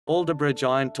Aldabra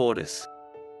giant tortoise.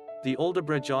 The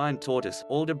Aldabra giant tortoise,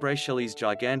 Aldabrachelys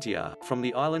gigantea, from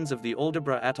the islands of the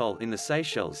Aldabra Atoll in the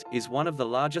Seychelles, is one of the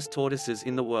largest tortoises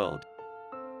in the world.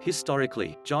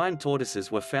 Historically, giant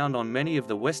tortoises were found on many of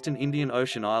the western Indian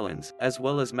Ocean islands, as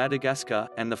well as Madagascar,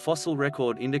 and the fossil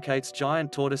record indicates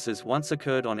giant tortoises once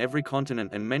occurred on every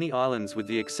continent and many islands with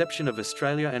the exception of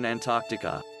Australia and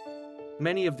Antarctica.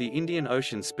 Many of the Indian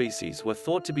Ocean species were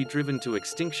thought to be driven to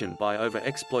extinction by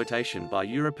over-exploitation by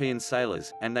European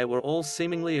sailors, and they were all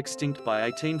seemingly extinct by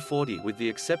 1840 with the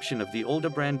exception of the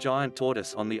Aldabran giant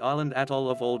tortoise on the island atoll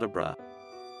of Aldabra.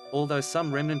 Although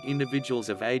some remnant individuals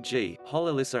of A.G.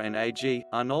 hololissa and A.G.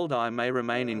 arnoldi may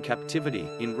remain in captivity,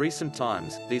 in recent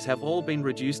times, these have all been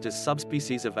reduced as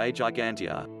subspecies of A.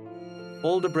 gigantea.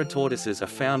 Aldabra tortoises are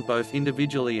found both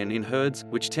individually and in herds,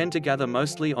 which tend to gather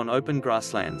mostly on open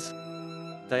grasslands.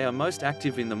 They are most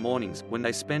active in the mornings, when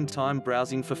they spend time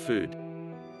browsing for food.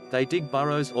 They dig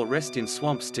burrows or rest in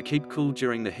swamps to keep cool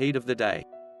during the heat of the day.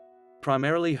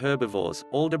 Primarily herbivores,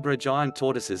 Aldabra giant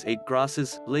tortoises eat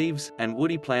grasses, leaves, and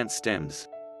woody plant stems.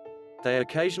 They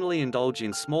occasionally indulge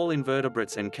in small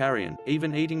invertebrates and carrion,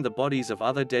 even eating the bodies of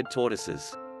other dead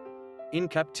tortoises. In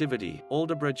captivity,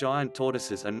 Aldabra giant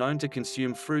tortoises are known to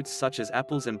consume fruits such as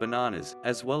apples and bananas,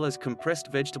 as well as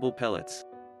compressed vegetable pellets.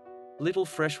 Little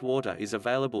fresh water is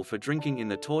available for drinking in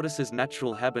the tortoise's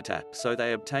natural habitat, so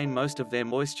they obtain most of their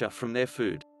moisture from their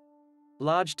food.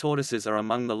 Large tortoises are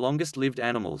among the longest-lived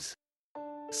animals.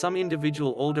 Some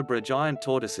individual Aldabra giant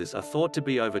tortoises are thought to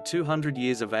be over 200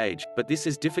 years of age, but this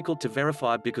is difficult to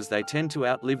verify because they tend to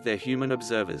outlive their human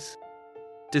observers.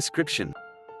 Description: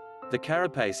 the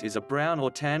carapace is a brown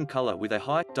or tan color with a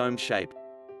high, domed shape.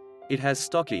 It has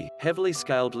stocky, heavily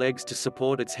scaled legs to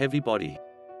support its heavy body.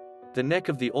 The neck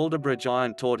of the Aldabra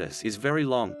giant tortoise is very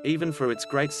long, even for its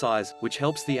great size, which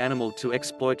helps the animal to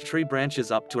exploit tree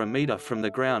branches up to a meter from the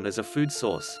ground as a food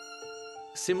source.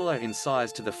 Similar in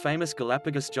size to the famous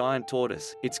Galapagos giant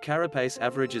tortoise, its carapace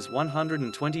averages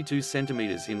 122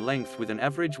 centimeters in length with an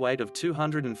average weight of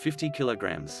 250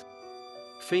 kilograms.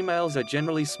 Females are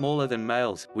generally smaller than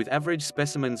males, with average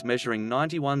specimens measuring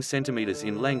 91 centimeters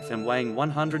in length and weighing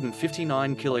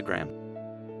 159 kilograms.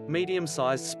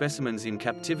 Medium-sized specimens in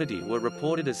captivity were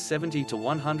reported as 70 to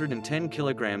 110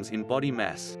 kilograms in body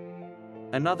mass.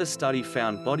 Another study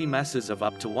found body masses of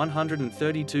up to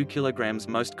 132 kilograms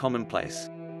most commonplace.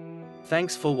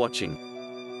 Thanks for watching.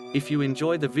 If you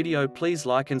enjoy the video, please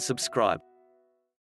like and subscribe.